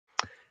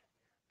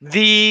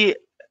The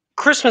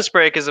Christmas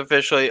break is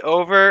officially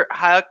over.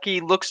 Hockey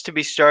looks to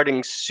be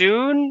starting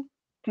soon,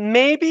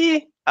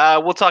 maybe.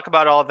 We'll talk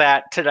about all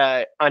that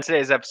today on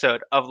today's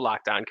episode of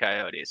Locked On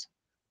Coyotes.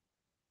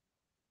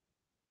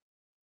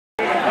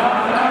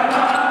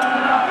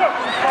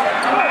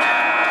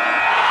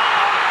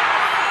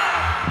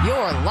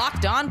 You're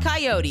Locked On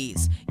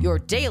Coyotes, your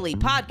daily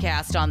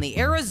podcast on the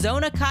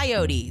Arizona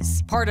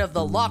Coyotes, part of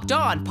the Locked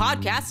On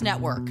Podcast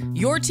Network,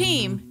 your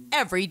team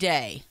every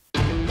day.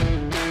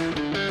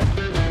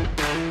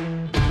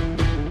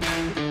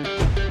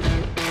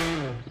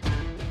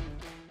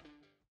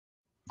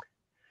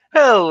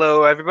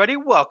 Hello, everybody.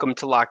 Welcome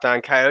to Locked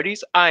On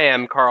Coyotes. I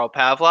am Carl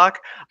Pavlock.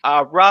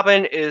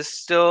 Robin is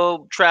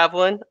still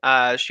traveling.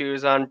 She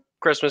was on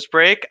Christmas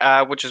break,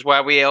 which is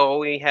why we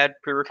only had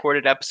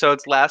pre-recorded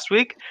episodes last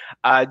week.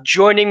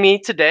 Joining me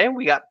today,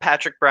 we got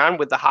Patrick Brown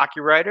with the Hockey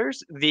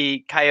Writers,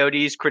 the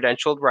Coyotes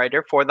credentialed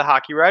writer for the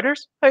Hockey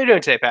Writers. How are you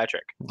doing today,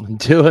 Patrick?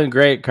 Doing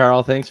great,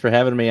 Carl. Thanks for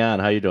having me on.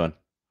 How you doing?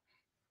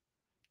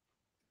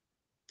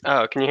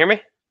 Oh, can you hear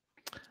me?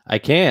 I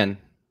can.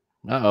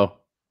 Uh-oh.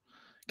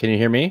 Can you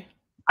hear me?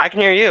 I can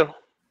hear you.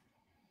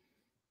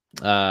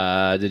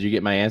 Did you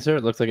get my answer?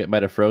 It looks like it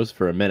might have froze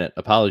for a minute.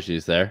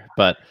 Apologies there,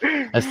 but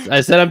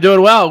I said I'm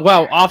doing well.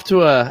 Well, off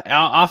to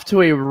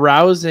a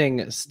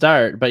rousing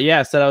start. But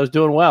yeah, I said I was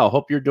doing well.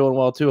 Hope you're doing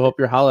well too. Hope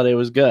your holiday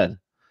was good.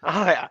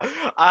 Oh yeah,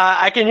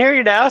 I can hear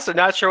you now. So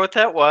not sure what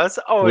that was.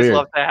 Always Weird.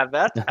 love to have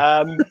that.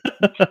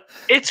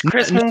 It's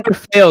Christmas. Never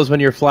fails when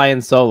you're flying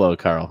solo,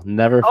 Carl.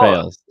 Never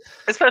fails.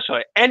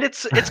 Especially, and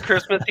it's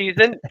Christmas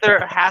season.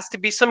 There has to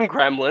be some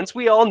gremlins.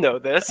 We all know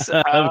this.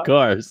 Of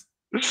course.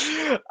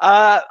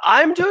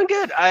 I'm doing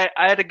good. I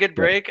had a good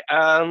break.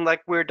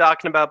 Like we were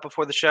talking about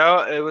before the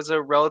show, it was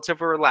a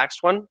relatively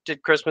relaxed one.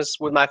 Did Christmas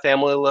with my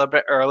family a little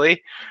bit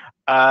early.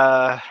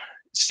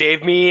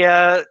 Saved me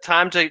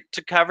time to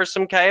cover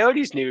some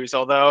Coyotes news,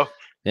 although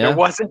there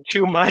wasn't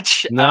too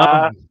much.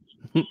 No.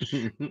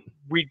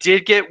 We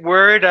did get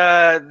word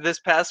this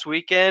past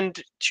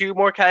weekend, 2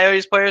 more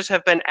Coyotes players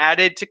have been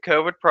added to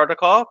COVID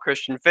protocol,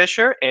 Christian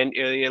Fischer and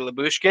Ilya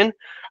Lyubushkin.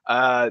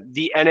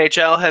 The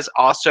NHL has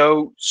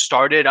also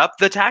started up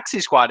the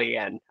taxi squad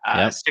again.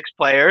 6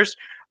 players.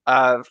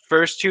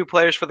 First 2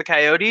 players for the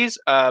Coyotes,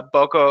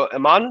 Boko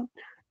Iman,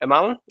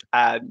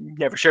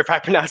 never sure if I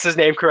pronounced his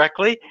name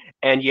correctly,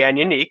 and Yan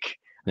Yannick.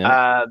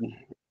 Yeah.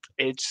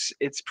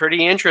 It's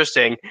pretty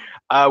interesting.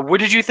 What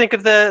did you think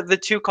of the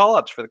 2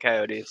 call-ups for the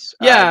Coyotes?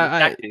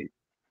 I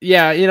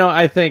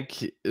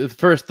think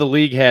first the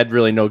league had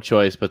really no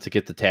choice but to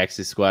get the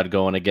taxi squad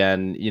going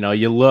again.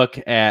 You look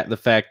at the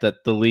fact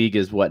that the league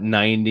is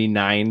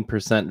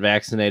 99%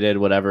 vaccinated,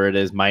 whatever it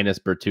is, minus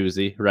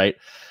Bertuzzi, right?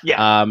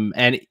 Yeah.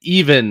 And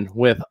even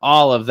with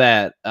all of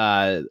that,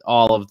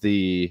 all of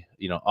the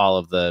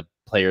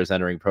players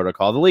entering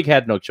protocol, the league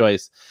had no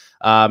choice.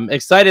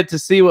 Excited to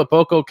see what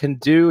Boko can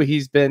do.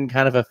 He's been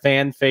kind of a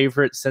fan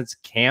favorite since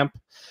camp.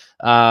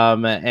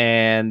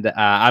 And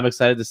I'm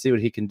excited to see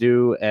what he can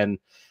do. And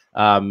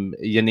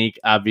Yannick,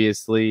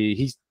 obviously,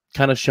 he's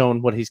kind of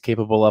shown what he's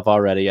capable of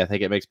already. I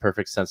think it makes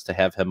perfect sense to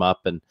have him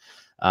up, and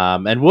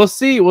we'll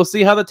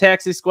see how the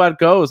taxi squad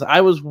goes.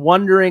 I was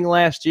wondering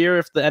last year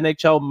if the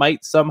NHL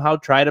might somehow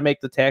try to make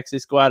the taxi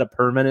squad a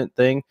permanent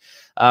thing.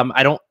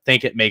 I don't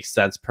think it makes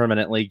sense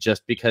permanently,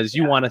 just because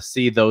you want to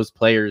see those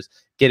players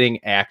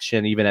getting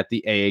action even at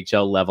the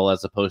AHL level,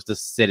 as opposed to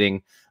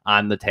sitting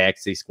on the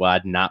taxi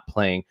squad not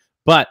playing.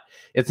 But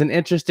it's an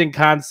interesting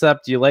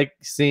concept. You like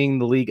seeing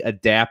the league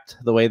adapt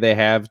the way they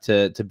have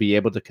to be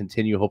able to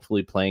continue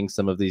hopefully playing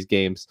some of these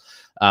games.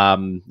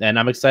 And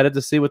I'm excited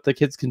to see what the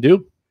kids can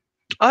do.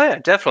 Oh yeah,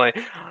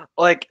 definitely.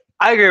 Like,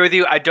 I agree with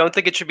you. I don't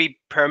think it should be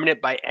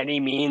permanent by any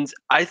means.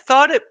 I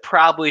thought it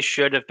probably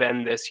should have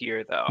been this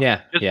year, though.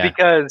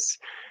 Because,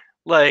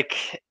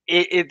 like,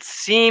 it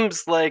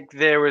seems like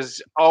there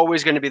was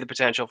always going to be the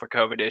potential for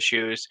COVID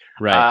issues.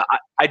 Right.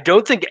 I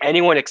don't think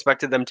anyone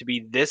expected them to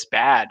be this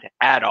bad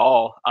at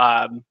all,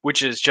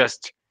 which is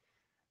just,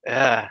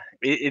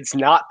 it's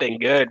not been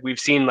good. We've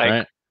seen,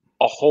 a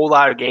whole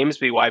lot of games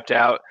be wiped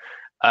out.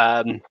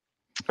 It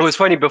was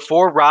funny,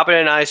 before Robin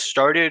and I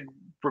started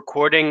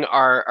recording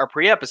our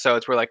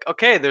pre-episodes, we're like,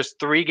 okay, there's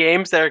 3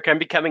 games that are going to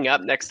be coming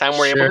up next time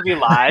we're able to be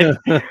live.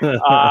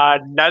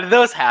 None of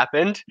those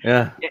happened.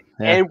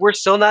 And we're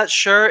still not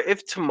sure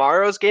if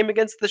tomorrow's game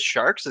against the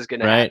Sharks is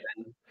going to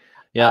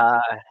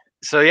happen.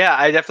 So yeah,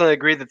 I definitely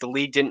agree that the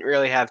league didn't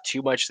really have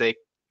too much they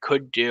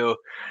could do.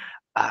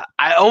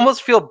 I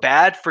almost feel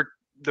bad for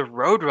the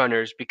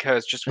Roadrunners,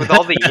 because just with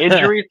all the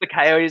injuries the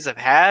Coyotes have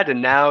had,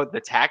 and now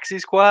the taxi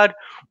squad,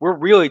 we're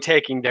really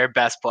taking their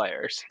best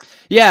players.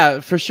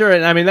 Yeah, for sure.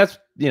 And I mean, that's,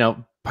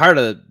 part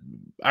of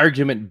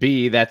argument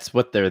B, that's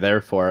what they're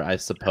there for, I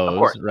suppose,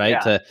 course,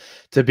 right?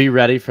 To be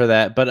ready for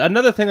that. But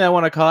another thing that I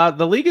want to call out,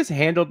 the league has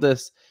handled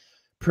this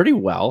pretty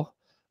well.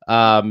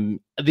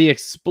 The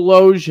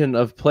explosion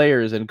of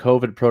players in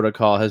COVID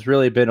protocol has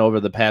really been over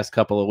the past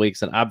couple of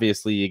weeks. And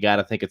obviously you got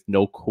to think it's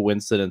no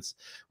coincidence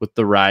with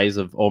the rise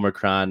of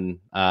Omicron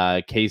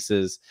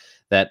cases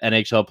that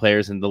NHL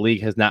players in the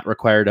league has not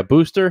required a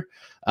booster.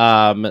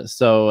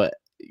 So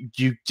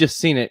you've just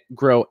seen it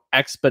grow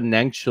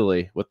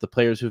exponentially with the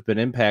players who've been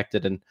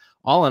impacted. And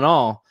all in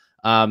all,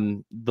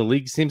 the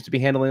league seems to be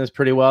handling this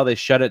pretty well. They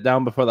shut it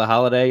down before the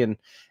holiday.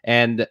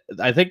 And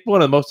I think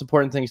one of the most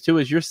important things too,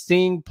 is you're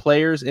seeing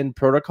players in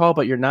protocol,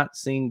 but you're not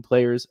seeing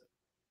players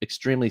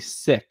extremely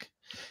sick.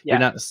 Yeah. You're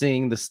not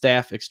seeing the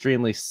staff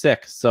extremely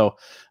sick. So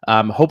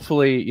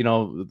hopefully,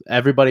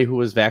 everybody who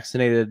was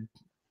vaccinated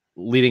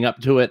leading up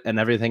to it and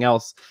everything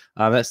else,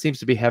 that seems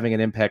to be having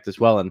an impact as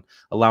well, and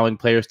allowing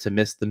players to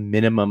miss the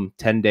minimum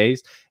 10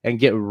 days and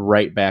get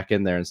right back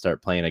in there and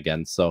start playing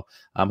again. So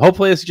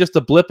hopefully it's just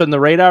a blip in the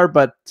radar,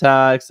 but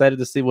excited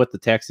to see what the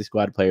taxi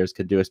squad players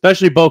can do,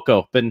 especially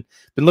Boko. Been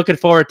looking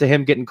forward to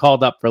him getting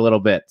called up for a little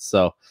bit.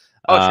 So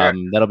sure.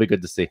 That'll be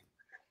good to see.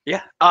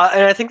 Yeah,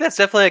 and I think that's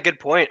definitely a good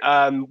point.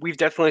 We've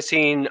definitely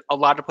seen a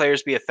lot of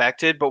players be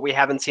affected, but we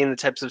haven't seen the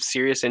types of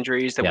serious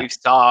injuries that we've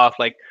saw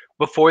like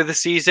before the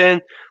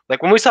season.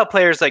 Like when we saw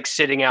players like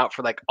sitting out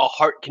for like a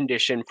heart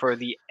condition for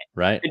the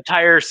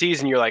entire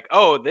season, you're like,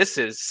 oh, this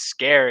is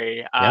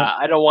scary.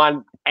 I don't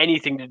want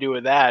anything to do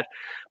with that.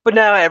 But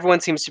now everyone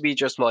seems to be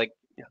just like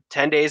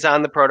 10 days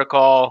on the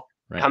protocol,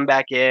 come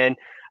back in.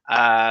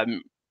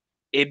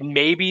 It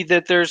may be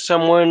that there's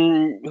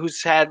someone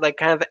who's had like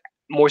kind of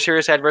more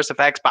serious adverse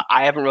effects, but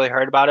I haven't really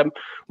heard about him,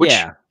 which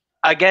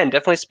again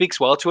definitely speaks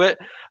well to it.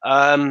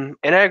 And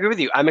I agree with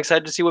you. I'm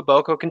excited to see what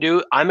Boko can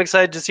do. I'm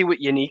excited to see what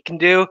Yannick can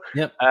do.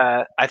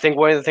 I think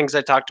one of the things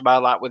I talked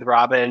about a lot with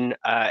Robin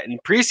in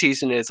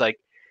preseason is like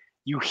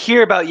you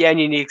hear about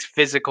Yannick's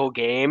physical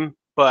game,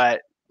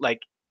 but like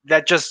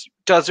that just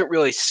doesn't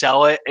really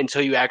sell it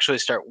until you actually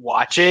start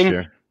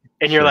watching.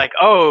 And you're like,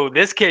 oh,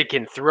 this kid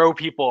can throw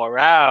people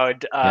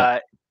around.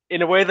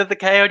 In a way that the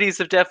Coyotes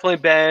have definitely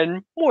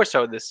been more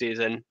so this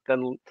season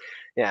than,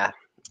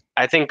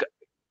 I think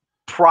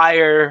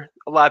prior,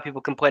 a lot of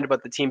people complained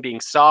about the team being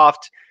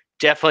soft.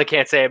 Definitely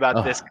can't say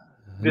about this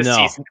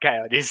season's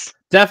Coyotes.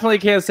 Definitely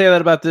can't say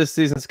that about this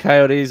season's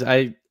Coyotes.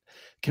 I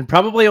can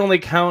probably only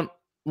count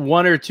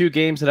one or two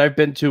games that I've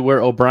been to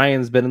where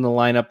O'Brien's been in the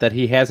lineup that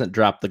he hasn't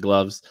dropped the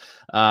gloves.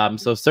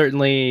 So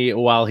certainly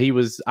while he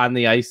was on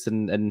the ice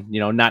and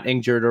not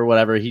injured or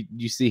whatever,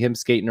 you see him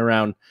skating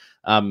around,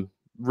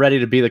 ready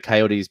to be the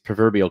Coyotes'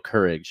 proverbial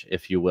courage,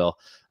 if you will.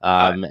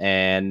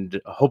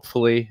 And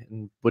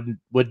hopefully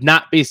would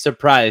not be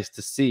surprised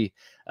to see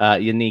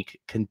Yannick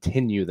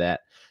continue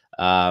that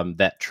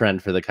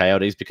trend for the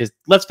Coyotes, because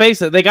let's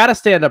face it, they got to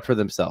stand up for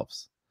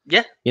themselves.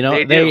 Yeah,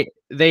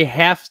 they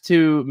have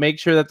to make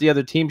sure that the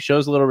other team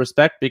shows a little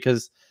respect,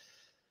 because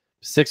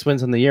 6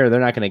 wins in the year, they're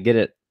not going to get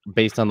it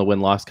based on the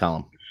win-loss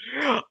column.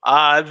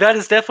 That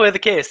is definitely the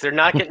case. They're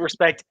not getting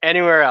respect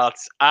anywhere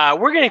else.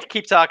 We're going to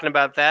keep talking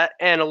about that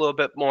and a little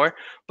bit more.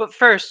 But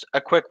first,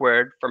 a quick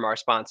word from our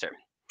sponsor.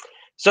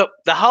 So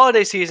the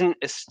holiday season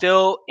is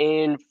still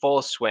in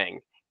full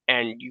swing,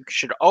 and you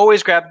should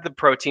always grab the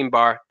protein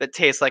bar that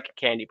tastes like a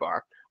candy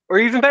bar, or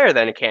even better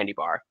than a candy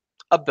bar,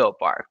 a Built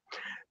Bar.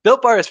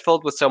 Built Bar is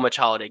filled with so much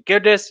holiday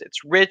goodness.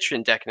 It's rich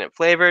and decadent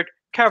flavored,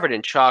 covered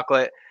in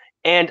chocolate,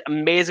 and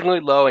amazingly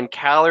low in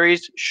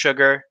calories,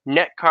 sugar,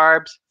 net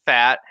carbs,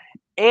 fat,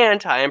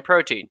 and high in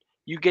protein.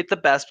 You get the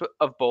best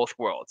of both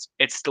worlds.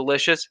 It's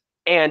delicious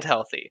and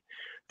healthy.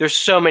 There's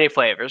so many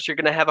flavors, you're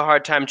going to have a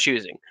hard time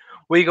choosing.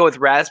 Will you go with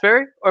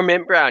raspberry or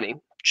mint brownie,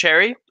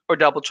 cherry or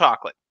double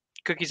chocolate,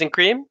 cookies and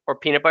cream or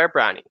peanut butter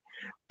brownie?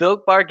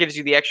 Built Bar gives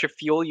you the extra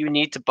fuel you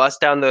need to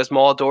bust down those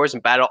mall doors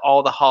and battle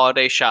all the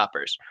holiday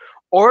shoppers.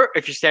 Or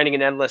if you're standing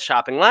in endless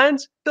shopping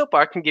lines, Built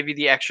Bar can give you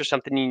the extra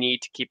something you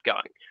need to keep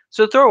going.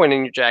 So throw one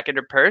in your jacket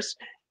or purse.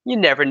 You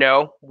never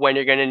know when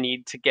you're going to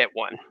need to get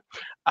one.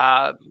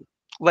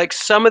 Like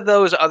some of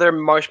those other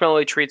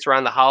marshmallow treats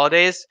around the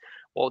holidays,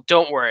 well,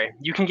 don't worry.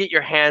 You can get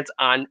your hands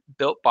on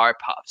Built Bar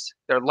Puffs.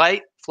 They're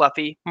light,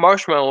 fluffy,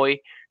 marshmallowy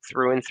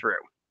through and through.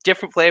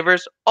 Different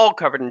flavors, all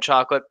covered in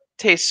chocolate.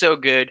 Taste so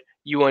good,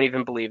 you won't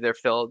even believe they're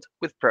filled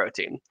with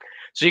protein.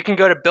 So you can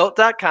go to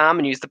Built.com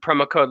and use the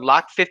promo code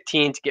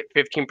LOCK15 to get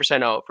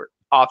 15%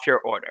 off your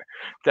order.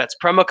 That's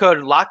promo code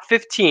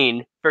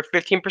LOCK15 for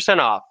 15%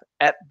 off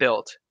at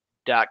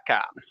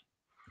Built.com.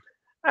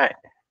 All right.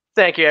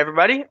 Thank you,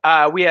 everybody.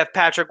 We have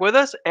Patrick with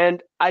us,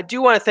 and I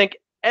do want to thank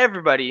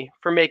everybody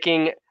for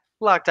making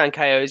Locked On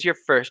Coyotes your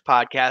first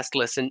podcast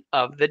listen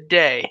of the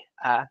day.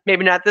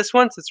 Maybe not this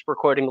one, since it's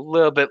recording a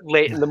little bit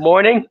late in the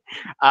morning,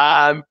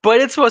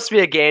 but it's supposed to be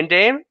a game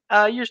day.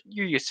 You're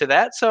used to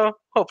that, so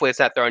hopefully it's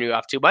not throwing you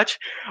off too much.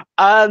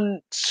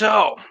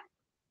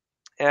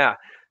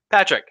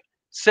 Patrick,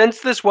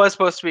 since this was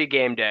supposed to be a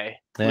game day,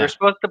 we were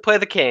supposed to play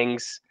the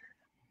Kings.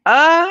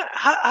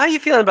 How are you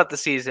feeling about the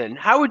season?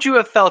 How would you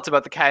have felt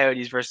about the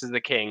Coyotes versus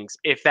the Kings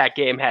if that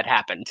game had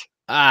happened?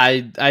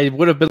 I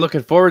would have been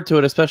looking forward to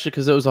it, especially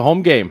because it was a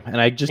home game, and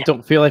I just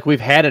don't feel like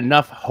we've had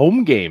enough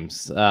home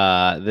games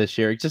this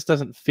year. It just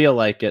doesn't feel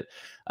like it.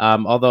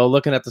 Although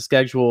looking at the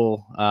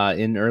schedule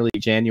in early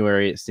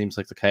January, it seems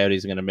like the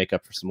Coyotes are going to make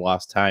up for some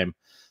lost time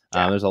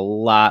There's a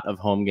lot of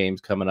home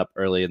games coming up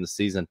early in the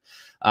season.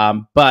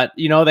 But,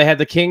 they had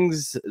the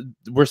Kings.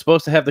 We're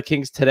supposed to have the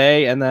Kings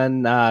today and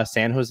then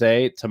San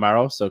Jose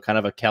tomorrow. So kind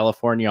of a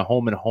California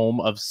home and home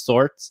of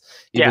sorts,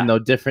 even though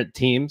different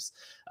teams.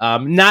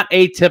 Not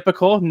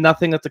atypical,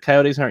 nothing that the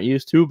Coyotes aren't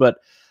used to, but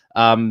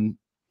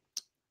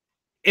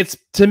it's,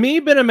 to me,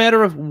 been a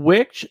matter of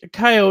which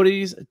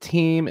Coyotes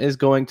team is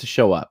going to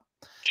show up.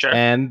 Sure.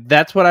 And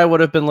that's what I would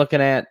have been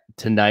looking at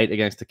tonight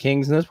against the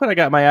Kings. And that's what I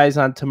got my eyes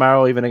on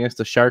tomorrow, even against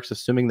the Sharks,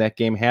 assuming that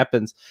game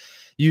happens.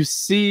 You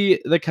see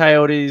the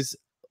Coyotes,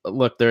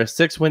 look, they're a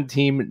 6-win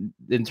team.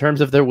 In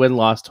terms of their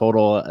win-loss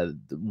total,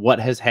 what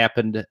has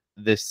happened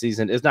this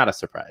season is not a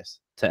surprise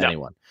to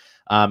anyone.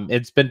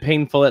 It's been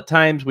painful at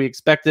times. We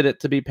expected it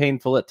to be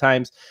painful at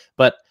times.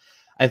 But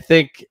I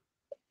think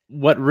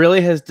what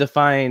really has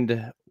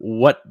defined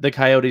what the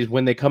Coyotes,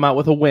 when they come out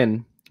with a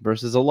win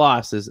versus a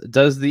loss, is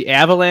does the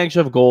avalanche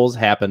of goals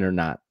happen or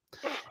not?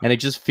 And it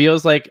just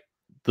feels like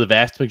the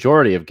vast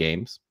majority of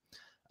games,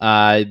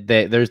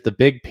 there's the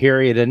big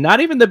period, and not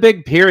even the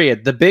big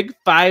period, the big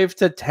 5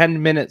 to 10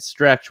 minute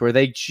stretch where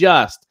they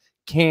just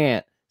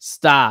can't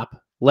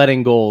stop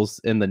letting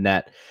goals in the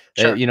net.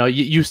 Sure.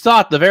 You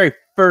saw it the very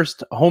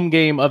first home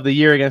game of the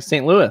year against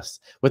St. Louis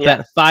with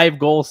that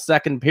 5-goal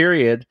second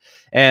period.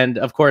 And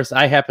of course,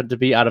 I happened to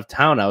be out of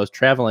town. I was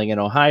traveling in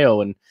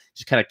Ohio and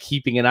just kind of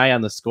keeping an eye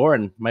on the score,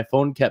 and my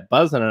phone kept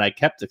buzzing, and I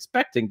kept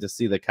expecting to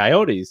see the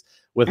Coyotes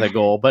with a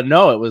goal, but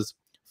no, it was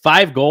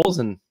 5 goals,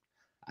 and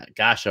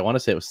gosh, I want to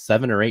say it was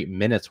 7 or 8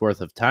 minutes worth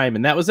of time,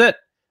 and that was it.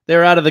 They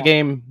were out of the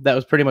game. That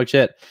was pretty much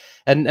it.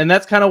 And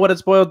that's kind of what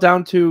it's boiled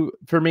down to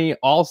for me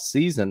all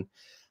season.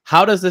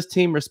 How does this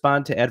team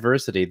respond to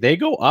adversity? They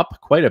go up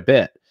quite a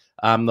bit.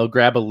 They'll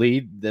grab a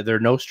lead. They're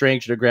no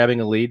stranger to grabbing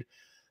a lead.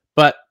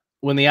 But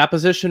when the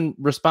opposition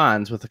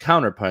responds with a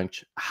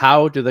counterpunch,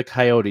 how do the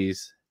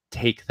Coyotes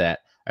take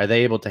that? Are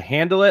they able to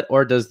handle it,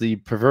 or does the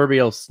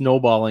proverbial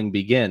snowballing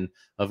begin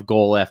of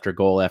goal after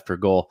goal after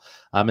goal?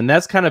 And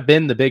that's kind of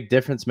been the big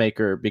difference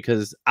maker,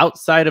 because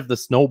outside of the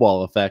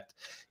snowball effect,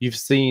 you've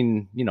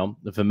seen,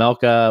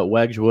 Vejmelka,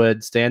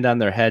 Wedgwood stand on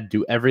their head,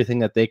 do everything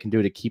that they can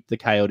do to keep the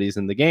Coyotes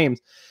in the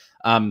games.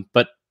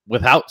 But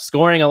without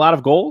scoring a lot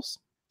of goals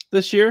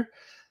this year,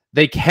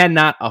 they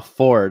cannot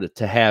afford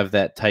to have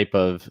that type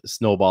of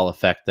snowball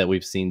effect that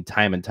we've seen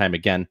time and time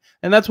again.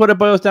 And that's what it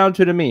boils down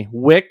to me.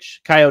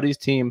 Which Coyotes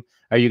team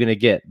are you going to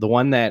get? The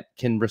one that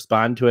can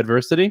respond to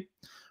adversity,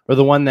 or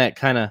the one that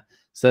kind of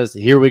says,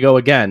 here we go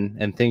again,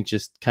 and things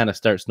just kind of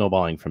start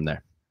snowballing from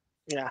there?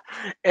 Yeah.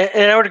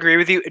 And I would agree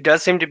with you. It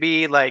does seem to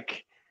be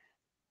like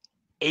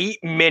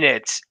 8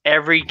 minutes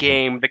every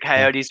game. The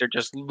Coyotes are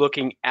just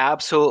looking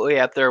absolutely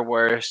at their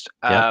worst.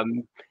 Yeah.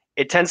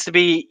 It tends to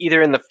be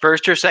either in the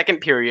first or second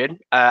period.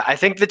 I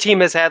think the team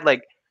has had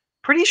like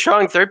pretty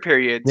strong third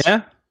periods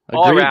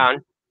all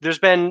around. There's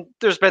been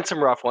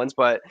some rough ones,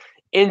 but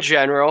in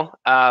general,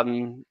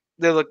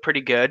 they look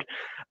pretty good.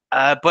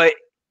 But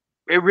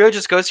it really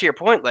just goes to your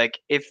point. Like,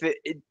 if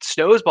it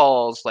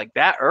snowballs like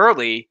that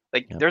early,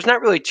 like there's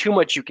not really too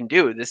much you can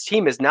do. This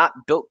team is not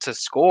built to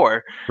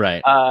score.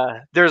 Right.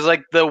 There's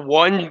like the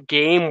one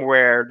game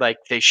where like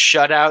they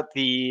shut out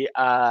the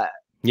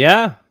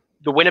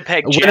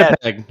Winnipeg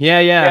Jets.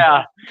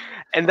 Yeah.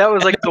 And that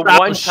was like the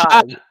one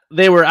time.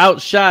 They were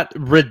outshot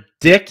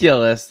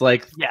ridiculous,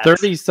 like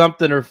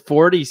 30-something or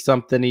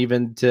 40-something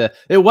even to...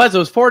 It was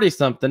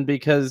 40-something,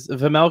 because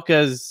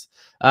Vejmelka's...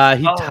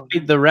 he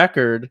tied the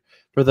record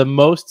for the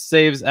most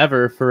saves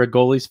ever for a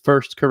goalie's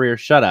first career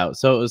shutout.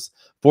 So it was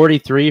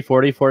 43,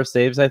 44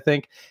 saves, I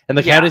think. And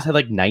the Coyotes had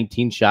like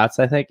 19 shots,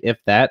 I think,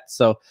 if that.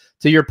 So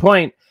to your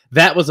point,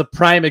 that was a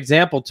prime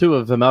example, too,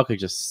 of Vejmelka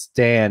just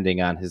standing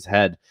on his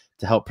head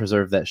to help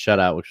preserve that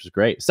shutout, which was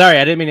great. Sorry,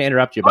 I didn't mean to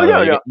interrupt you, by the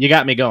way. No. You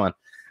got me going.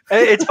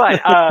 It's fine.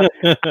 I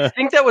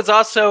think that was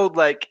also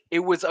like, it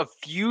was a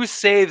few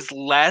saves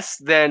less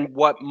than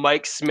what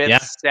Mike Smith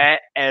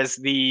set as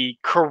the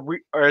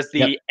career, or as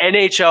the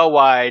NHL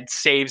wide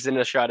saves in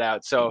a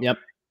shutout. So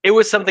it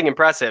was something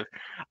impressive.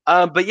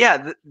 But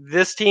yeah,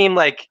 this team,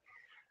 like,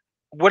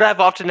 what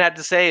I've often had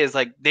to say is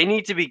like, they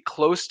need to be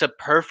close to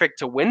perfect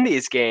to win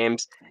these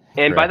games.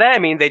 And by that, I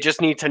mean, they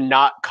just need to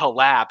not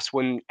collapse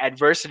when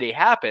adversity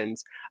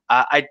happens.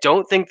 I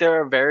don't think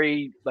they're a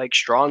very like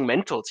strong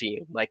mental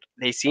team. Like,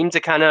 they seem to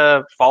kind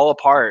of fall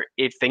apart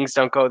if things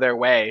don't go their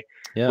way,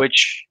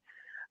 which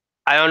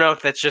I don't know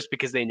if that's just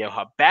because they know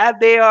how bad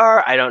they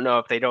are. I don't know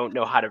if they don't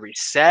know how to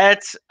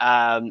reset.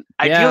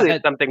 Ideally,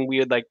 it's something we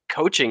would like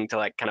coaching to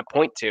like kind of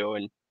point to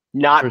and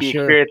not be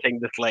experiencing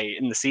this late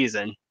in the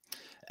season.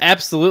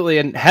 Absolutely.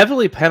 And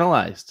heavily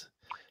penalized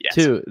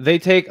too. They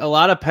take a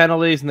lot of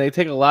penalties, and they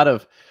take a lot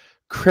of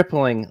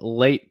crippling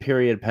late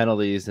period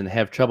penalties and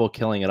have trouble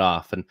killing it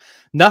off. And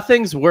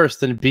nothing's worse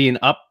than being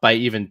up by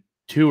even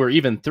 2 or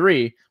even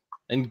 3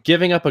 and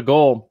giving up a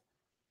goal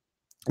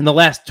in the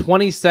last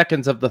 20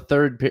 seconds of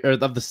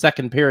the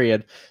second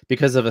period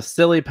because of a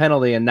silly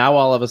penalty. And now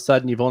all of a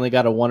sudden you've only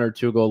got a 1 or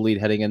 2 goal lead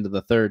heading into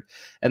the third.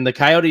 And the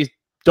Coyotes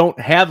don't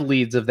have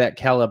leads of that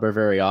caliber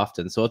very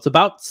often. So it's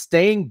about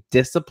staying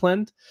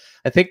disciplined.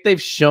 I think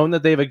they've shown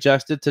that they've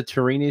adjusted to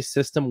Torini's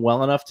system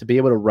well enough to be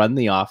able to run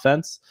the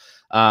offense.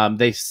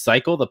 They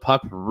cycle the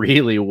puck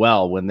really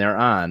well when they're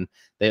on.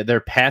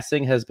 Their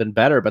passing has been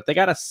better, but they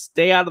got to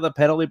stay out of the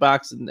penalty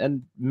box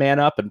and man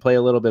up and play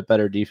a little bit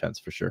better defense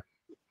for sure.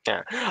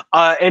 Yeah.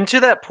 And to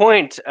that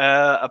point,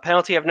 a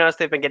penalty I've noticed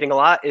they've been getting a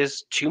lot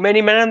is too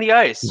many men on the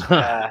ice.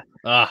 I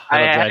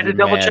had to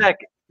double check.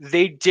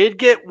 They did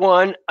get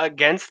one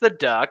against the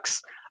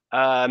Ducks.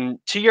 To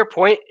your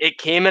point, it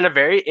came in a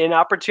very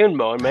inopportune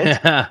moment.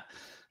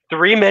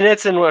 3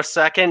 minutes and a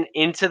second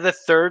into the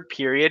third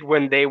period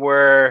when they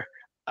were,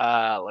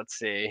 let's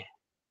see,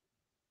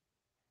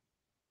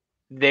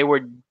 they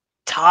were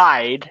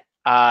tied,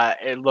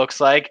 it looks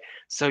like.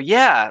 So,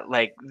 yeah,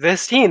 like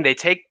this team, they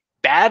take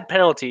bad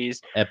penalties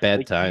at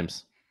bad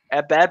times.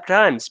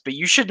 But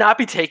you should not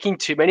be taking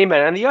too many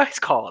men on the ice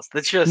calls.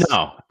 That's just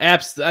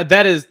that's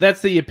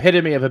the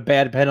epitome of a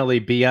bad penalty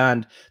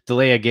beyond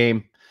delay a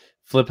game,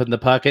 flipping the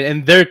puck.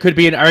 And there could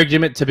be an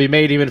argument to be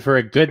made even for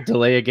a good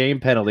delay a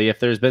game penalty if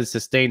there's been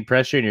sustained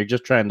pressure and you're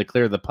just trying to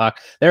clear the puck.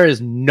 There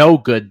is no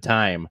good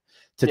time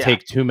to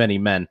take too many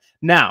men.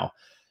 Now,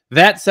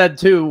 that said,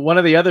 too, one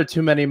of the other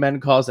too many men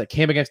calls that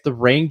came against the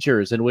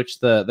Rangers, in which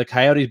the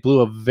Coyotes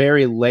blew a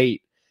very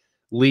late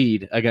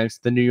lead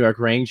against the New York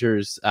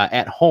Rangers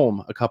at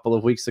home a couple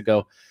of weeks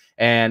ago.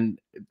 And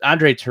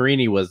Andre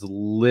Torini was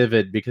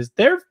livid because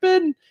there have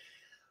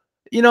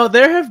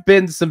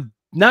been some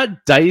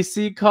not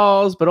dicey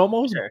calls, but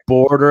almost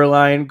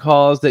borderline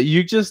calls that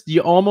you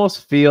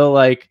almost feel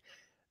like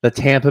the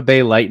Tampa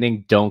Bay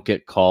Lightning don't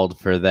get called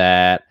for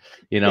that.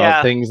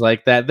 Things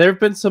like that. There have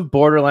been some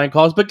borderline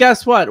calls, but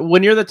guess what?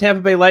 When you're the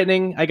Tampa Bay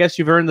Lightning, I guess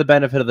you've earned the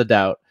benefit of the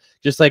doubt.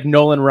 Just like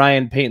Nolan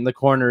Ryan painting the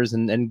corners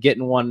and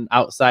getting one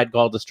outside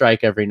goal to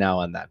strike every now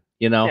and then,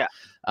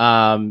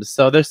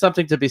 So there's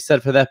something to be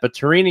said for that. But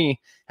Torini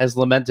has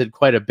lamented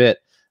quite a bit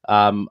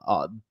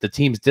the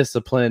team's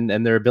discipline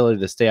and their ability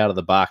to stay out of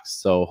the box.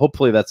 So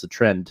hopefully that's a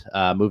trend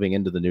moving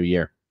into the new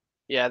year.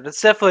 Yeah,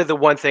 that's definitely the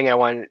one thing I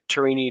want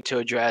Torini to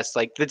address.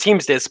 Like the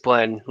team's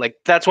discipline. Like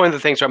that's one of the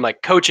things where I'm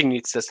like, coaching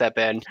needs to step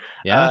in.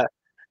 Yeah.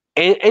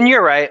 And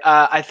you're right.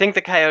 I think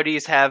the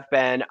Coyotes have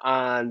been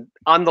on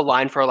the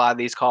line for a lot of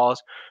these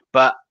calls.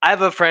 But I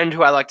have a friend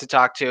who I like to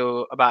talk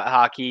to about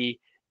hockey,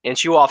 and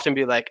she will often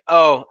be like,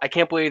 "Oh, I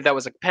can't believe that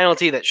was a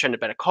penalty. That shouldn't have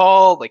been a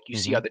call. Like you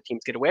see other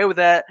teams get away with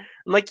that."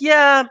 I'm like,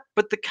 "Yeah,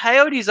 but the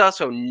Coyotes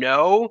also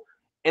know,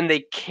 and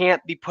they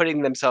can't be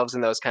putting themselves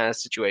in those kind of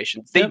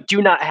situations. They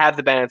do not have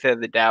the benefit of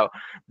the doubt.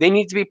 They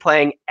need to be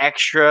playing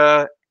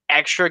extra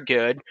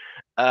good,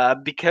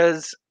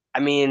 because I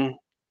mean."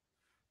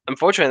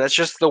 Unfortunately, that's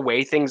just the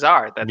way things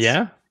are. That's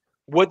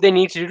what they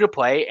need to do to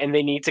play, and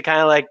they need to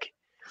kind of like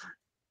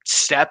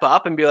step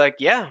up and be like,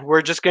 yeah,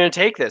 we're just going to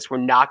take this. We're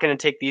not going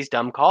to take these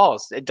dumb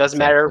calls. It doesn't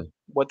matter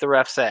what the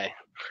refs say.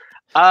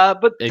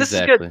 But this is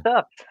good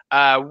stuff.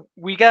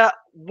 We got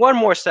one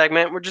more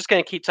segment. We're just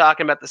going to keep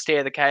talking about the state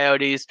of the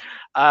Coyotes.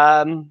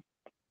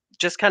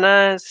 Just kind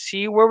of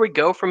see where we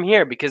go from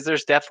here, because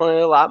there's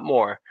definitely a lot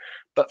more.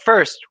 But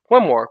first,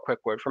 one more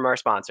quick word from our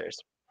sponsors.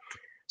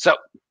 So,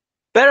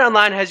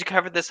 BetOnline has you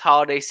covered this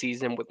holiday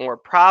season with more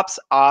props,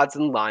 odds,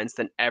 and lines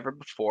than ever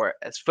before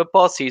as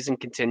football season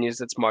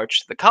continues its march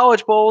to the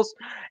college bowls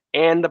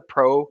and the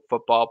pro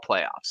football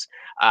playoffs.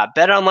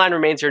 BetOnline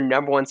remains your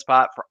number one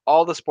spot for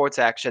all the sports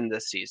action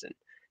this season.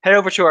 Head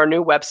over to our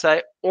new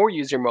website or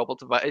use your mobile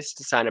device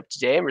to sign up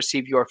today and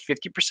receive your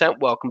 50%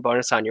 welcome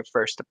bonus on your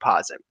first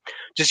deposit.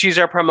 Just use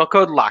our promo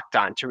code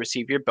LOCKEDON to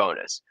receive your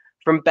bonus.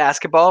 From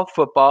basketball,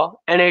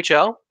 football,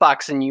 NHL,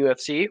 boxing,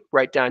 UFC,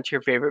 right down to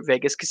your favorite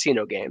Vegas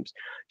casino games.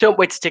 Don't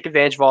wait to take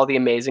advantage of all the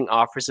amazing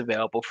offers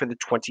available for the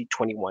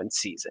 2021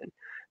 season.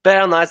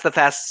 BetOnline is the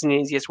fastest and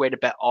easiest way to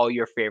bet all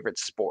your favorite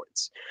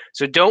sports.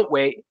 So don't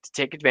wait to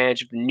take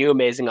advantage of the new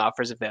amazing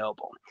offers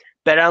available.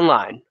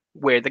 BetOnline,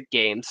 where the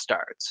game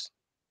starts.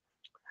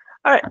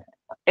 All right.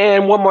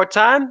 And one more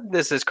time,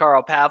 this is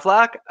Carl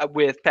Pavlock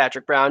with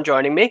Patrick Brown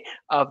joining me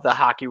of the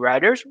Hockey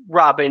Writers.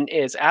 Robin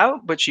is out,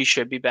 but she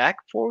should be back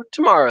for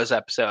tomorrow's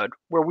episode,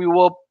 where we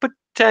will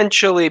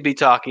potentially be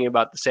talking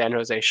about the San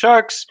Jose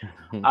Sharks.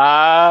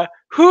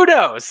 Who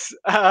knows?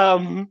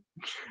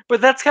 But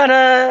that's kind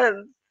of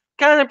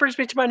brings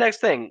me to my next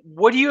thing.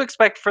 What do you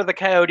expect for the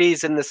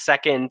Coyotes in the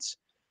second?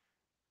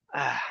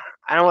 I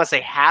don't want to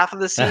say half of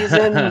the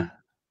season.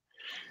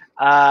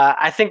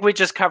 I think we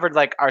just covered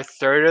like our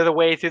third of the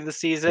way through the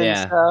season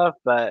stuff,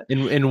 but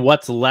in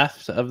what's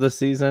left of the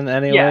season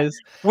anyways.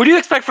 What do you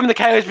expect from the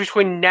Coyotes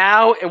between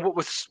now and what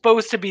was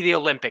supposed to be the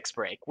Olympics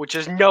break, which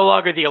is no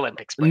longer the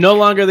Olympics break? No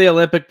longer the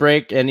Olympic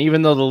break, and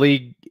even though the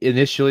league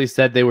initially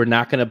said they were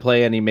not going to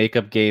play any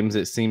makeup games,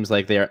 it seems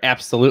like they are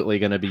absolutely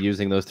going to be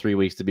using those 3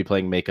 weeks to be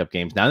playing makeup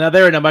games. Now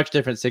they're in a much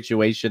different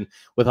situation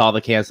with all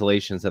the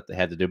cancellations that they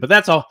had to do, but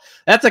that's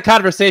a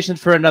conversation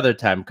for another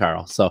time,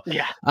 Carl. So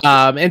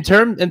in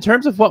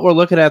terms of what we're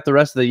looking at the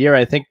rest of the year,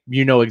 I think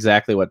you know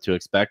exactly what to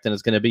expect, and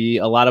it's going to be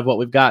a lot of what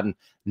we've gotten.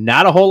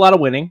 Not a whole lot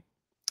of winning.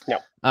 No.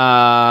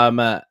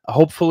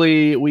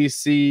 Hopefully we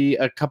see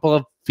a couple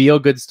of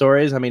feel-good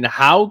stories. I mean,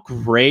 how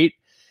great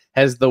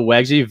has the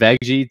Wedgie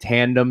Veggie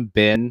tandem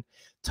been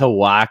to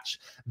watch?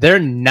 They're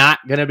not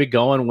going to be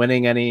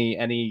winning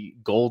any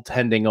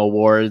goaltending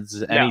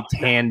awards, any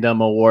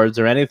tandem awards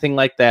or anything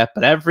like that.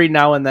 But every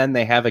now and then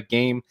they have a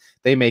game,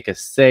 they make a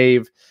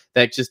save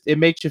that it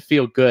makes you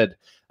feel good,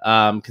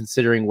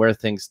 considering where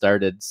things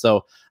started.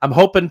 So I'm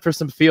hoping for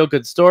some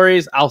feel-good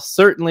stories. I'll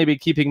certainly be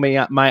keeping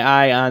my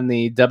eye on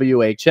the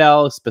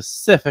WHL,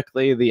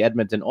 specifically the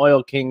Edmonton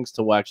Oil Kings,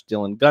 to watch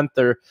Dylan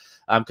Guenther.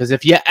 Because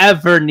if you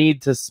ever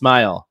need to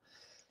smile,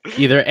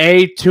 either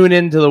A, tune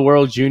into the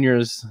World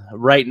Juniors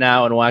right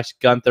now and watch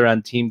Guenther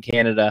on Team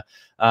Canada,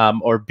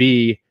 or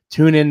B,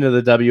 tune into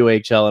the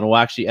WHL and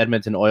watch the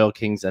Edmonton Oil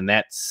Kings and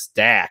that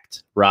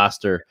stacked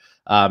roster.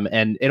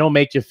 And it'll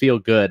make you feel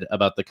good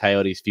about the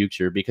Coyotes'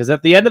 future, because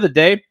at the end of the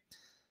day,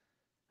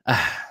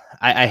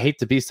 I hate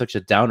to be such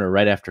a downer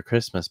right after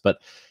Christmas, but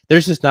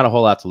there's just not a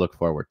whole lot to look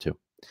forward to.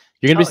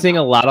 You're going to be seeing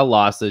a lot of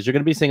losses. You're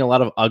going to be seeing a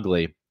lot of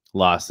ugly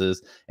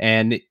losses,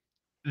 and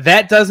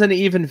that doesn't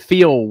even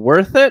feel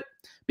worth it,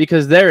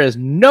 because there is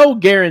no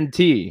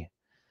guarantee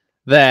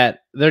that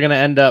they're going to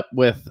end up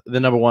with the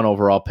number 1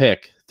 overall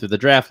pick through the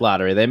draft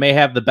lottery. They may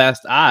have the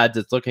best odds.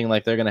 It's looking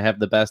like they're going to have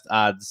the best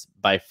odds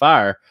by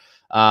far.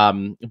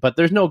 But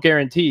there's no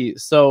guarantee.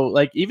 So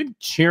like even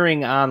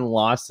cheering on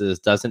losses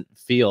doesn't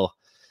feel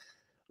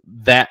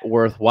that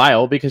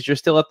worthwhile, because you're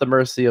still at the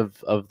mercy of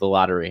the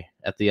lottery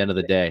at the end of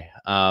the day.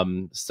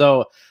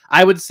 So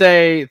I would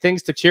say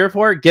things to cheer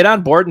for: get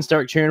on board and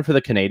start cheering for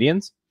the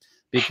Canadians,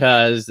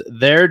 because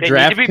their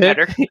draft pick,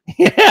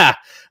 yeah,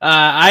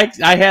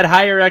 I had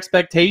higher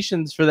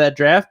expectations for that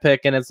draft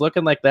pick, and it's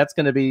looking like that's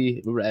going to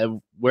be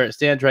where it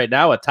stands right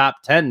now, a top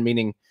 10,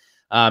 meaning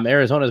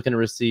Arizona is going to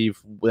receive,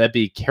 that'd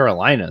be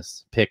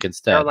Carolina's pick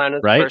instead.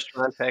 Carolina's right? first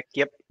round pick.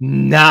 Yep.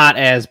 Not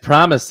as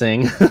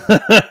promising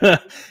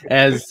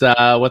as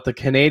what the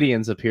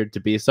Canadians appeared to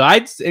be. So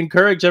I'd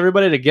encourage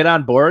everybody to get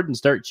on board and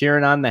start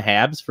cheering on the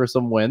Habs for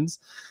some wins.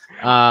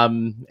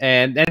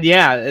 And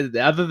yeah,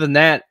 other than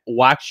that,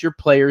 watch your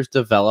players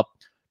develop.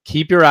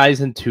 Keep your eyes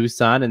in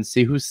Tucson and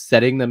see who's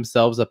setting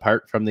themselves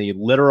apart from the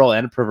literal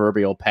and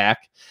proverbial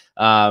pack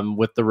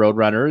with the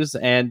Roadrunners,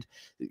 and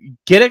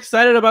get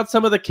excited about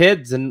some of the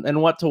kids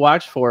and what to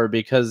watch for,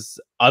 because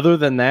other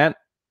than that,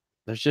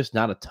 there's just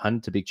not a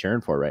ton to be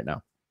cheering for right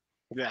now.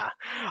 Yeah.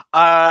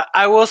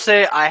 I will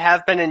say I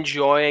have been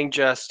enjoying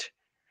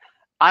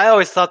I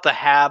always thought the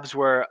Habs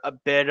were a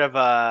bit of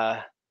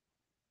a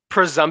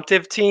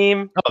presumptive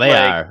team. Oh, they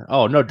are.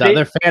 Oh, no doubt.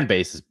 Their fan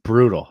base is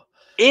brutal.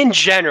 In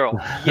general,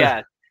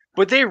 yeah.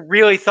 But they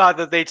really thought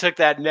that they took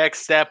that next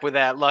step with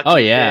that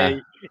lucky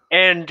day.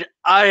 And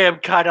I am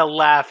kind of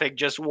laughing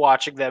just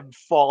watching them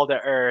fall to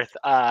earth.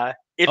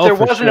 If there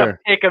wasn't a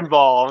pick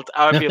involved,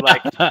 I would be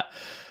like,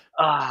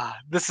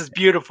 this is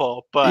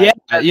beautiful. But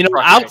yeah, you know,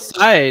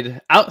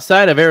 outside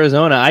of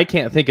Arizona, I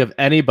can't think of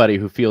anybody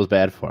who feels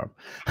bad for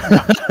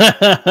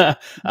them.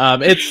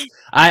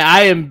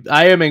 I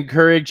am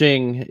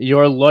encouraging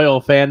your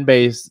loyal fan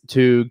base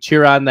to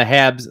cheer on the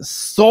Habs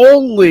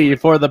solely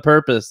for the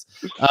purpose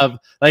of,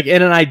 like,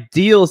 in an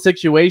ideal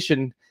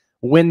situation,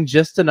 win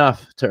just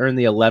enough to earn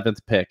the 11th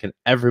pick, and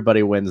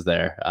everybody wins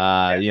there.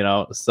 You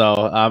know,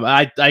 so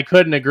I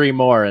couldn't agree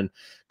more, and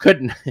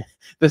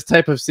this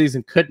type of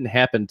season couldn't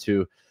happen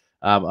to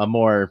a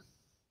more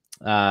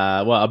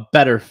a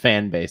better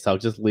fan base. I'll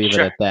just leave it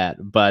at that.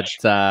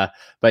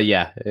 But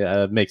yeah,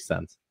 it makes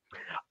sense.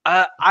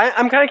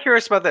 I'm kind of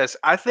curious about this.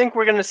 I think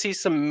we're going to see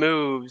some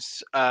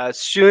moves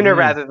sooner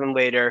rather than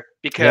later,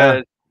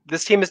 because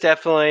this team is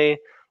definitely,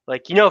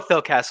 like,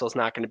 Phil Kessel's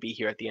not going to be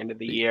here at the end of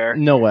the year.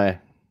 No way.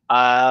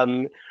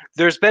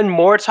 There's been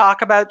more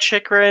talk about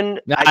Chychrun.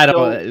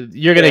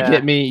 You're going to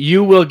get me.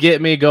 You will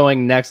get me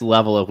going next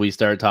level if we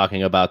start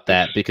talking about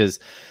that, because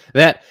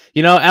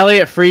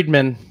Elliot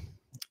Friedman,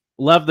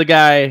 love the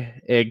guy.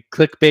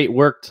 Clickbait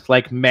worked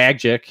like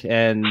magic,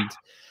 and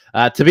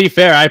to be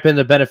fair, I've been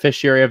the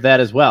beneficiary of that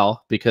as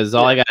well, because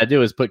all I got to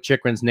do is put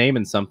Chychrun's name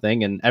in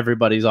something and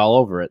everybody's all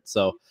over it.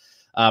 So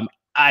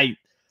I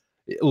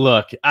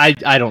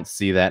don't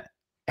see that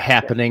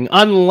happening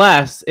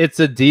unless it's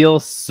a deal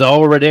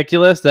so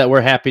ridiculous that we're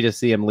happy to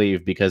see him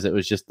leave, because it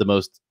was just the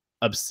most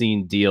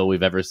obscene deal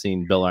we've ever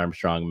seen Bill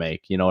Armstrong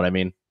make. You know what I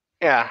mean?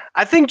 Yeah,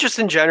 I think just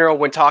in general,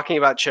 when talking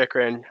about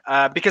Chychrun,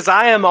 because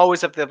I am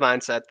always of the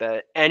mindset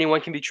that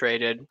anyone can be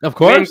traded. Of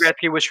course. Wayne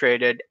Gretzky was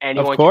traded.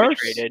 Anyone can be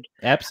traded.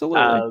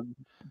 Absolutely.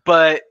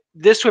 But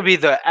this would be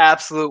the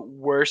absolute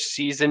worst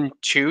season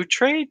to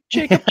trade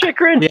Jacob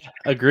Chychrun. Yeah,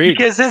 agreed.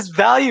 Because his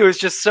value is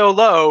just so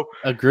low.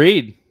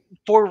 Agreed.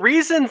 For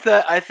reasons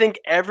that I think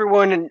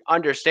everyone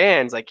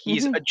understands. Like,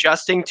 he's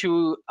adjusting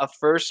to a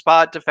first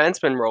spot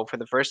defenseman role for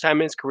the first time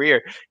in his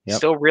career. He's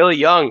still really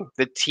young.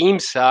 The team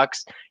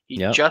sucks. He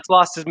just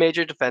lost his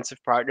major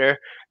defensive partner.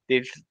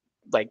 They've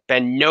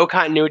been no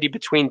continuity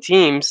between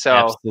teams. So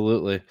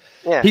absolutely,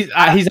 yeah.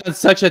 He's on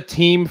such a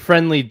team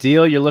friendly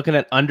deal. You're looking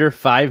at under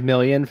 $5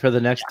 million for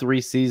the next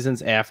 3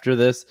 seasons after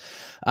this.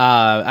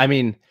 I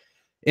mean,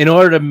 in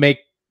order to make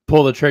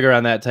pull the trigger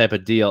on that type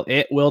of deal,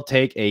 it will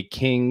take a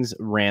king's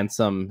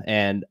ransom,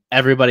 and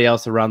everybody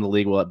else around the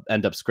league will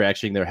end up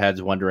scratching their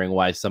heads wondering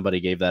why somebody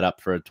gave that up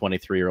for a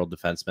 23-year-old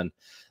defenseman,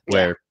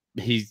 where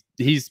he's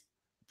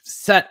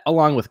set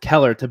along with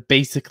Keller to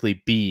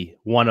basically be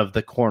one of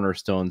the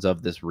cornerstones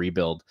of this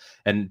rebuild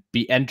and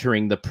be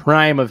entering the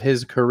prime of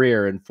his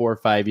career in 4 or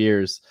 5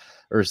 years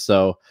or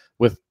so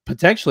with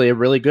potentially a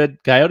really good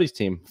Coyotes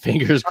team.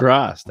 Fingers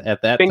crossed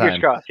at that time. Fingers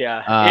crossed,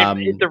 yeah.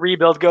 If the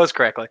rebuild goes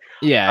correctly.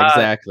 Yeah,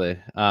 exactly.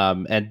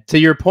 And to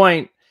your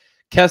point,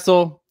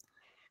 Kessel,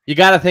 you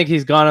got to think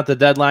he's gone at the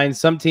deadline.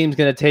 Some team's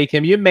going to take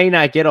him. You may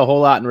not get a whole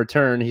lot in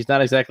return. He's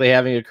not exactly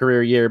having a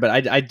career year,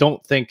 but I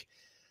don't think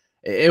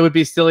it would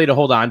be silly to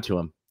hold on to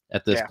him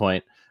at this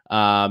point.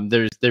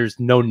 There's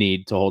no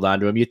need to hold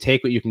on to him. You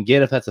take what you can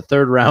get. If that's a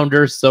 3rd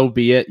rounder, so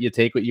be it. You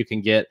take what you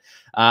can get.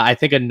 I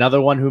think another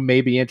one who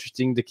may be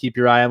interesting to keep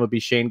your eye on would be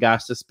Shane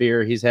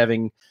Gostisbehere. He's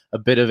having a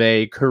bit of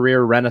a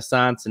career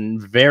renaissance,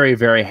 and very,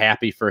 very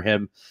happy for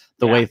him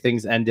the way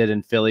things ended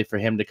in Philly, for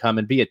him to come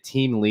and be a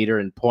team leader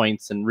in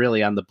points and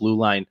really on the blue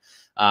line,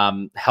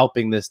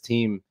 helping this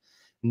team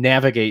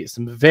navigate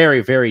some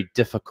very, very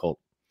difficult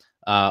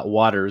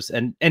waters,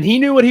 and he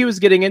knew what he was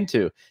getting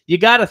into. You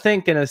got to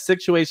think in a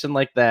situation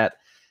like that,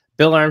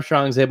 Bill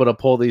Armstrong's able to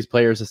pull these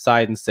players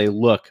aside and say,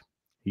 look,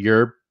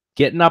 you're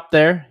getting up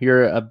there.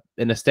 You're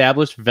an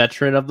established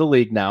veteran of the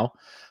league now.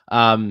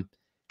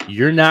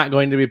 You're not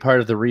going to be part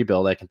of the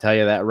rebuild. I can tell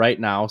you that right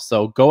now.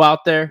 So go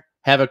out there,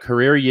 have a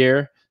career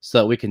year so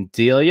that we can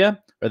deal you,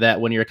 or that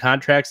when your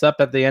contract's up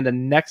at the end of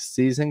next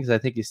season, because I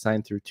think he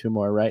signed through 2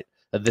 more, right?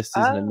 This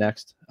season and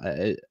next.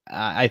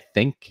 I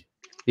think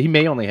he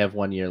may only have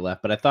 1 year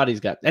left, but I thought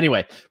he's got...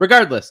 Anyway,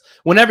 regardless,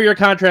 whenever your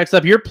contract's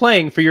up, you're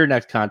playing for your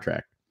next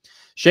contract.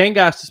 Shane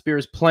Gostisbehere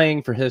is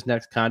playing for his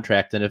next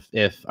contract, and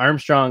if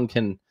Armstrong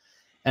can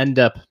end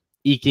up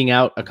eking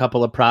out a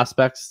couple of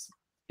prospects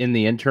in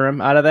the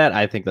interim out of that,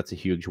 I think that's a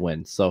huge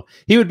win. So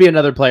he would be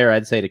another player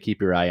I'd say to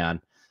keep your eye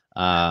on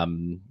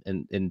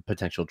in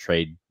potential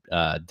trade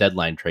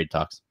deadline trade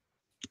talks.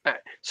 All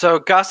right. So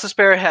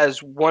Gostisbehere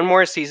has 1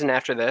 more season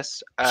after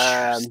this.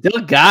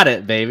 Still got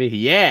it, baby.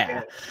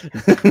 Yeah.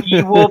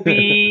 He will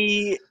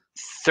be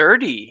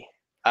 30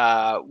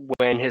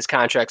 when his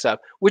contract's up,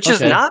 which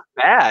is not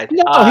bad.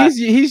 No,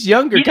 he's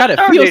younger. God, it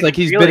feels like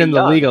he's been in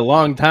the league a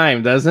long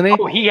time, doesn't he?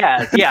 Oh, he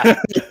has. Yeah.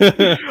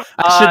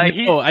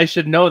 I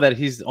should know that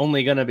he's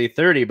only going to be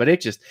 30, but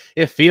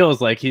it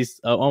feels like he's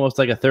almost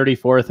like a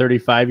 34,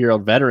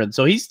 35-year-old veteran.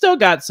 So he's still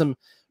got some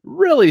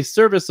really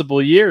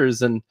serviceable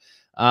years, and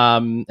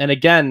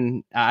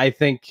again, I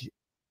think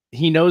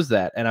he knows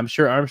that, and I'm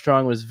sure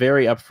Armstrong was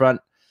very upfront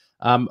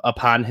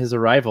upon his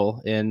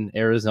arrival in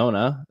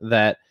Arizona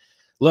that,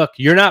 look,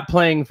 you're not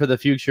playing for the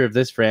future of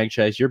this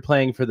franchise. You're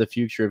playing for the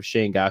future of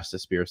Shane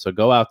Gostisbehere. So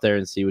go out there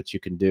and see what you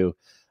can do.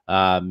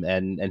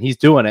 And he's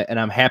doing it, and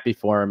I'm happy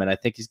for him, and I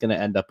think he's going to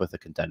end up with a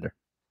contender.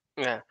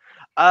 Yeah.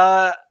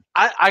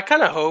 I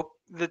kind of hope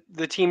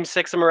the team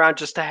sticks him around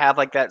just to have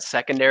like that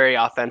secondary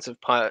offensive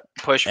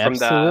push from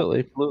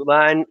the blue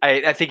line.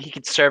 I think he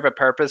could serve a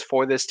purpose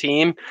for this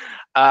team.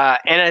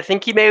 And I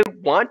think he may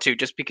want to,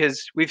 just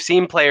because we've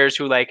seen players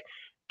who like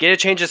get a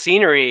change of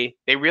scenery.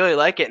 They really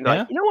like it. And they're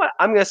like, you know what?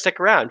 I'm going to stick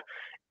around.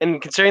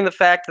 And considering the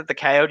fact that the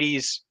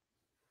Coyotes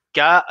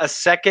got a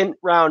 2nd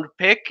round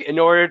pick in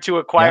order to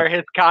acquire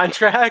his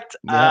contract,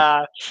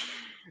 I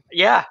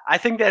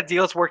think that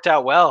deal's worked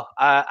out well.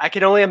 I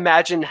can only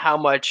imagine how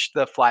much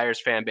the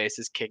Flyers fan base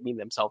is kicking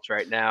themselves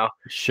right now.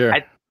 Sure.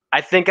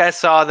 I think I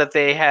saw that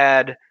they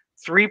had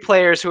 3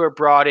 players who were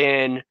brought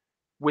in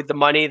with the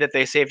money that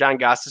they saved on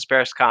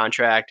Gostisbehere's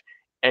contract,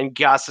 and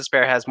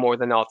Gostisbehere has more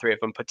than all 3 of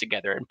them put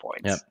together in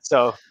points. Yep.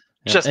 So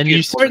just, and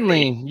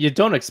you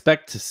don't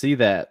expect to see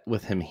that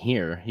with him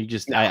here.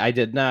 I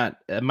did not.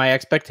 My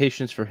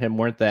expectations for him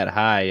weren't that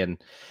high,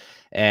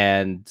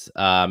 and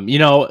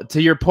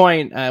to your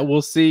point,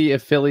 we'll see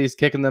if Philly's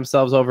kicking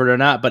themselves over it or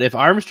not. But if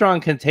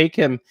Armstrong can take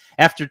him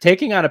after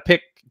taking on a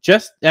pick,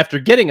 just after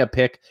getting a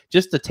pick,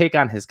 just to take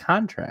on his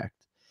contract,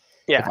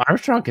 if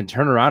Armstrong can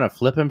turn around and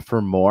flip him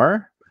for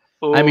more,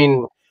 I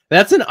mean,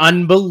 that's an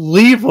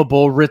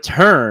unbelievable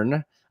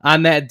return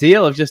on that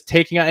deal of just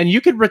taking on, and you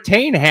could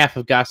retain half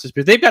of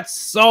Gostisbehere. They've got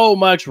so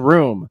much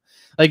room.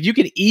 Like, you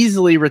could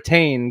easily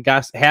retain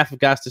half of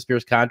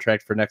Gostisbehere's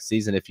contract for next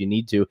season if you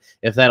need to,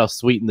 if that'll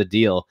sweeten the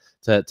deal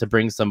to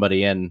bring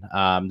somebody in,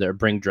 to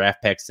bring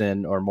draft picks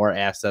in or more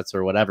assets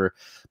or whatever.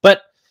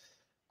 But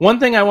one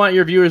thing I want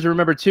your viewers to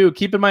remember too,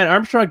 keep in mind,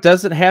 Armstrong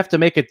doesn't have to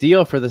make a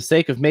deal for the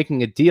sake of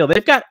making a deal.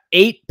 They've got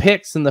 8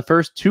 picks in the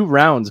first 2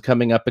 rounds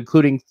coming up,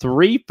 including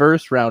 3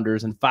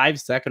 first-rounders and 5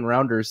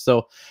 second-rounders.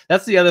 So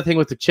that's the other thing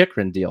with the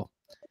Chychrun deal.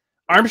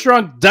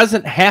 Armstrong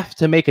doesn't have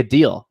to make a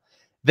deal.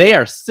 They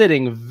are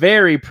sitting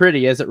very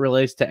pretty as it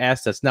relates to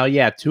assets. Now,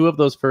 2 of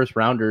those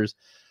first-rounders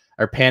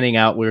are panning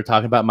out. We were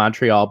talking about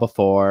Montreal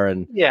before,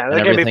 and they're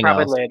going to be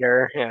probably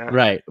later. Yeah,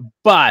 right.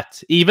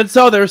 But even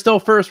so, they're still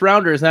first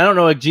rounders, and I don't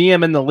know a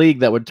GM in the league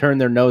that would turn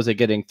their nose at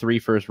getting 3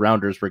 first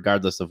rounders,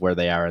 regardless of where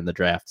they are in the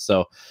draft.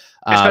 So,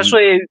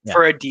 especially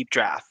for a deep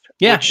draft.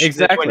 Yeah, which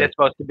exactly. is when it's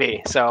supposed to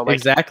be. So like,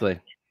 exactly.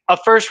 A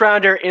first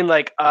rounder in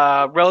like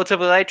a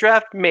relatively light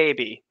draft,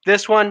 maybe.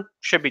 This one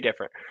should be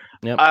different.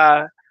 Yep.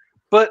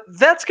 But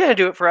that's going to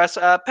do it for us.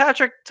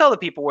 Patrick, tell the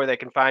people where they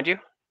can find you.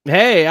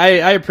 Hey,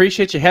 I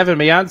appreciate you having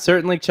me on.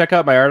 Certainly check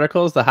out my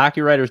articles,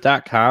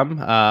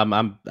 thehockeywriters.com.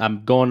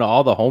 I'm going to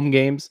all the home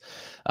games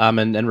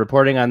and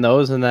reporting on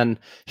those. And then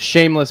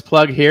shameless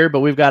plug here,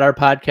 but we've got our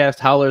podcast,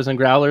 Howlers and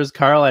Growlers.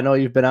 Carl, I know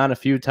you've been on a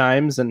few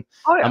times, and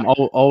I'm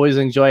always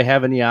enjoy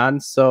having you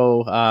on.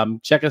 So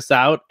check us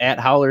out at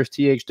Howlers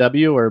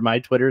THW, or my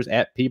Twitter's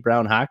at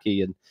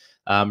PBrownHockey.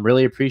 And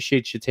really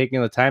appreciate you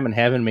taking the time and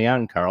having me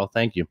on, Carl.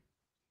 Thank you.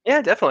 Yeah,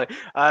 definitely.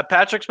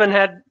 Patrick's been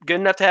good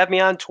enough to have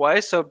me on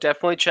twice, so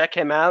definitely check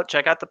him out.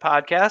 Check out the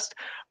podcast.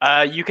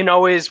 You can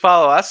always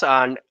follow us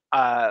on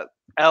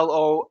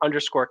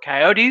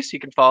LO_Coyotes. You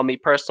can follow me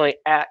personally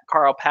at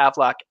Carl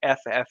Pavlock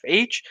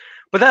FFH.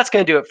 But that's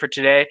going to do it for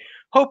today.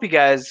 Hope you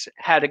guys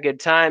had a good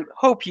time.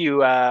 Hope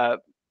you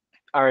are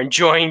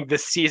enjoying the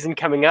season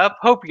coming up.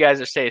 Hope you guys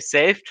are staying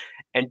safe.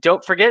 And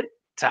don't forget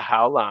to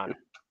howl on.